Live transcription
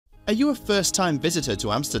Are you a first-time visitor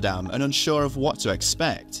to Amsterdam and unsure of what to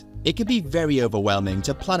expect? It can be very overwhelming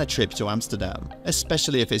to plan a trip to Amsterdam,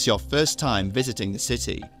 especially if it's your first time visiting the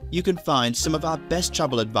city. You can find some of our best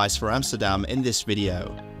travel advice for Amsterdam in this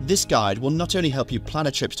video. This guide will not only help you plan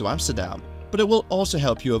a trip to Amsterdam, but it will also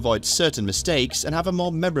help you avoid certain mistakes and have a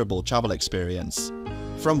more memorable travel experience.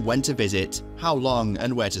 From when to visit, how long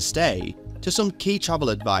and where to stay, to some key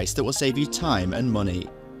travel advice that will save you time and money.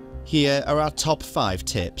 Here are our top 5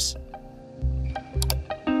 tips.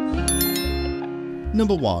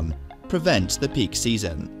 Number 1. Prevent the peak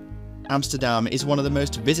season. Amsterdam is one of the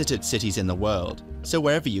most visited cities in the world, so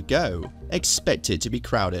wherever you go, expect it to be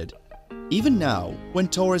crowded. Even now, when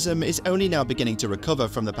tourism is only now beginning to recover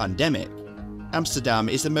from the pandemic, Amsterdam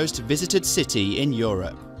is the most visited city in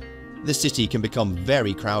Europe. The city can become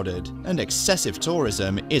very crowded, and excessive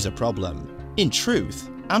tourism is a problem. In truth,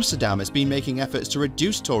 Amsterdam has been making efforts to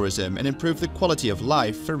reduce tourism and improve the quality of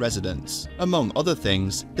life for residents. Among other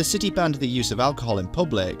things, the city banned the use of alcohol in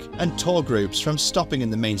public and tour groups from stopping in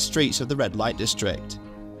the main streets of the red light district.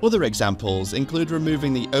 Other examples include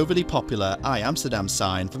removing the overly popular I Amsterdam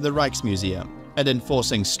sign from the Rijksmuseum and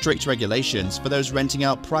enforcing strict regulations for those renting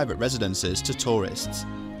out private residences to tourists.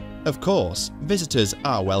 Of course, visitors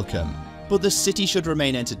are welcome, but the city should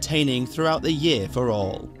remain entertaining throughout the year for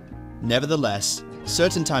all. Nevertheless,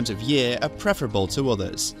 certain times of year are preferable to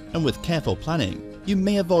others, and with careful planning, you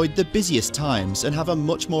may avoid the busiest times and have a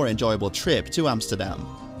much more enjoyable trip to Amsterdam.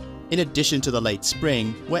 In addition to the late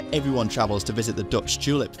spring, where everyone travels to visit the Dutch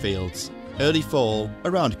tulip fields, early fall,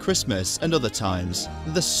 around Christmas and other times,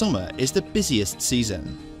 the summer is the busiest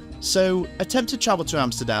season. So, attempt to travel to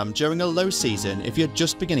Amsterdam during a low season if you're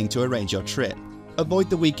just beginning to arrange your trip.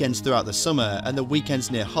 Avoid the weekends throughout the summer and the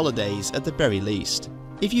weekends near holidays at the very least.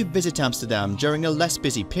 If you visit Amsterdam during a less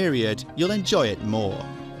busy period, you'll enjoy it more.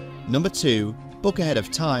 Number 2. Book ahead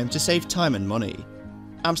of time to save time and money.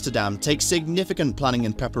 Amsterdam takes significant planning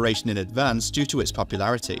and preparation in advance due to its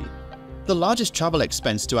popularity. The largest travel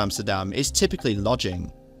expense to Amsterdam is typically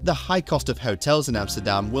lodging. The high cost of hotels in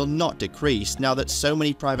Amsterdam will not decrease now that so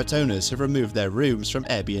many private owners have removed their rooms from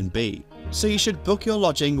Airbnb. So you should book your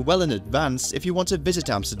lodging well in advance if you want to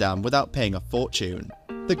visit Amsterdam without paying a fortune.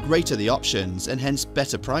 The greater the options and hence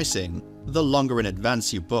better pricing, the longer in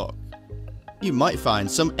advance you book. You might find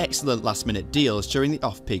some excellent last-minute deals during the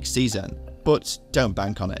off-peak season, but don't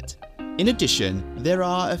bank on it. In addition, there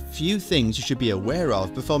are a few things you should be aware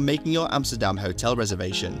of before making your Amsterdam hotel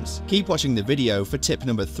reservations. Keep watching the video for tip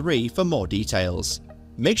number 3 for more details.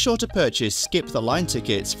 Make sure to purchase skip-the-line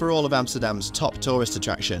tickets for all of Amsterdam's top tourist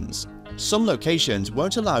attractions. Some locations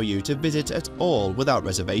won't allow you to visit at all without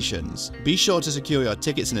reservations. Be sure to secure your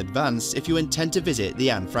tickets in advance if you intend to visit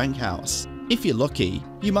the Anne Frank house. If you're lucky,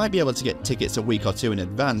 you might be able to get tickets a week or 2 in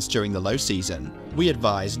advance during the low season. We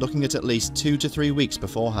advise looking at least 2 to 3 weeks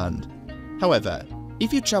beforehand. However,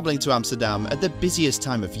 if you're traveling to Amsterdam at the busiest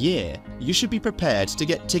time of year, you should be prepared to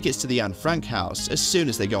get tickets to the Anne Frank house as soon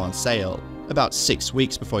as they go on sale, about 6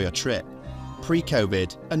 weeks before your trip.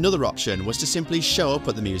 Pre-COVID, another option was to simply show up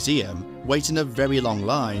at the museum, wait in a very long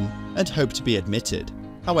line, and hope to be admitted.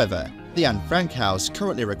 However, the Anne Frank house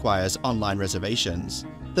currently requires online reservations.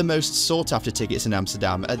 The most sought-after tickets in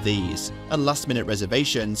Amsterdam are these, and last-minute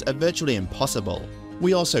reservations are virtually impossible.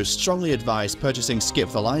 We also strongly advise purchasing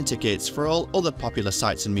skip-the-line tickets for all other popular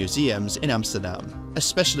sites and museums in Amsterdam,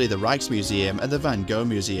 especially the Rijksmuseum and the Van Gogh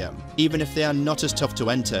Museum, even if they are not as tough to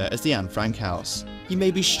enter as the Anne Frank house. You may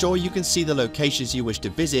be sure you can see the locations you wish to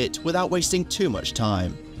visit without wasting too much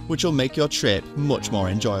time, which will make your trip much more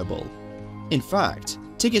enjoyable. In fact,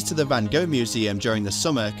 tickets to the Van Gogh Museum during the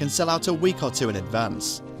summer can sell out a week or 2 in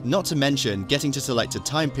advance, not to mention getting to select a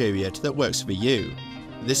time period that works for you.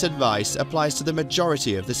 This advice applies to the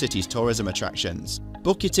majority of the city's tourism attractions.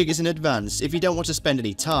 Book your tickets in advance if you don't want to spend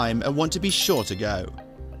any time and want to be sure to go.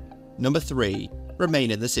 Number 3.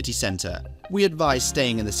 Remain in the city centre. We advise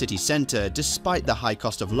staying in the city centre despite the high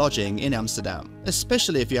cost of lodging in Amsterdam,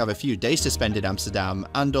 especially if you have a few days to spend in Amsterdam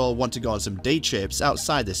and/or want to go on some day trips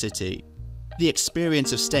outside the city. The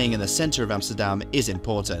experience of staying in the centre of Amsterdam is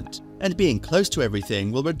important, and being close to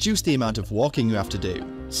everything will reduce the amount of walking you have to do.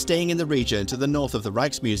 Staying in the region to the north of the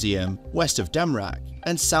Rijksmuseum, west of Damrak,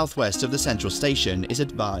 and southwest of the central station is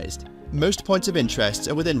advised. Most points of interest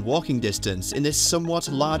are within walking distance in this somewhat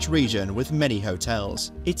large region with many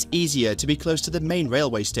hotels. It's easier to be close to the main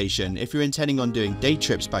railway station if you're intending on doing day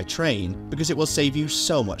trips by train because it will save you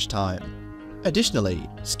so much time. Additionally,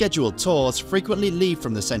 scheduled tours frequently leave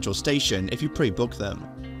from the central station if you pre-book them.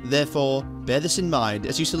 Therefore, bear this in mind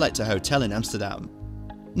as you select a hotel in Amsterdam.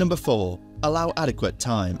 Number 4. Allow adequate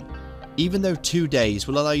time. Even though 2 days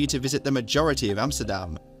will allow you to visit the majority of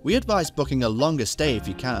Amsterdam, We advise booking a longer stay if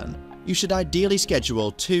you can. You should ideally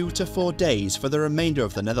schedule 2 to 4 days for the remainder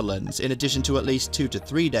of the Netherlands, in addition to at least 2 to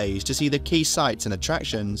 3 days to see the key sites and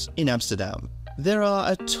attractions in Amsterdam. There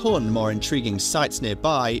are a ton more intriguing sites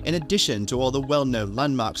nearby in addition to all the well-known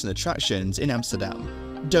landmarks and attractions in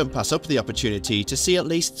Amsterdam. Don't pass up the opportunity to see at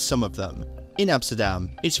least some of them. In Amsterdam,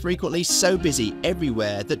 it's frequently so busy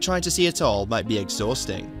everywhere that trying to see it all might be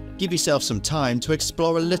exhausting. Give yourself some time to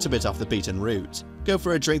explore a little bit off the beaten route. Go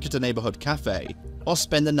for a drink at a neighbourhood cafe, or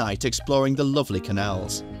spend the night exploring the lovely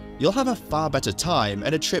canals. You'll have a far better time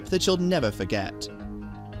and a trip that you'll never forget.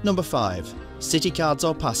 Number 5. City cards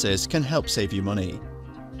or passes can help save you money.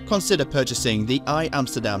 Consider purchasing the I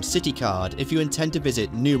Amsterdam City Card if you intend to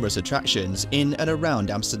visit numerous attractions in and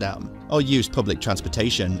around Amsterdam, or use public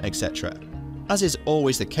transportation, etc. As is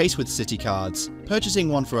always the case with city cards, purchasing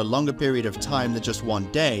one for a longer period of time than just one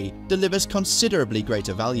day delivers considerably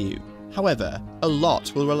greater value. However, a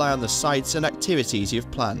lot will rely on the sites and activities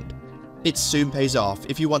you've planned. It soon pays off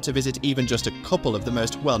if you want to visit even just a couple of the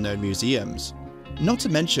most well-known museums. Not to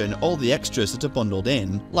mention all the extras that are bundled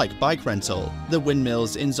in, like bike rental, the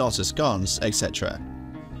windmills in Zoutskans, etc.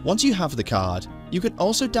 Once you have the card, you can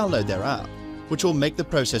also download their app, which will make the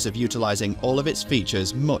process of utilizing all of its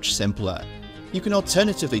features much simpler. You can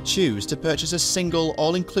alternatively choose to purchase a single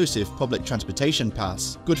all-inclusive public transportation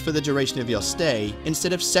pass, good for the duration of your stay,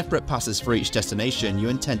 instead of separate passes for each destination you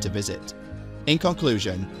intend to visit. In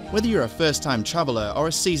conclusion, whether you're a first-time traveller or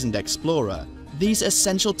a seasoned explorer, these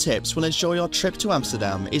essential tips will ensure your trip to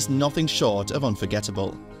Amsterdam is nothing short of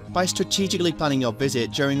unforgettable. By strategically planning your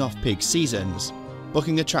visit during off-peak seasons,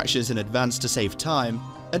 booking attractions in advance to save time,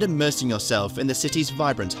 and immersing yourself in the city's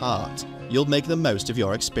vibrant heart, you'll make the most of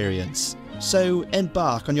your experience. So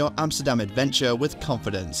embark on your Amsterdam adventure with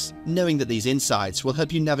confidence, knowing that these insights will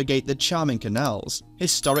help you navigate the charming canals,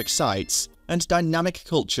 historic sites, and dynamic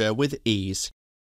culture with ease.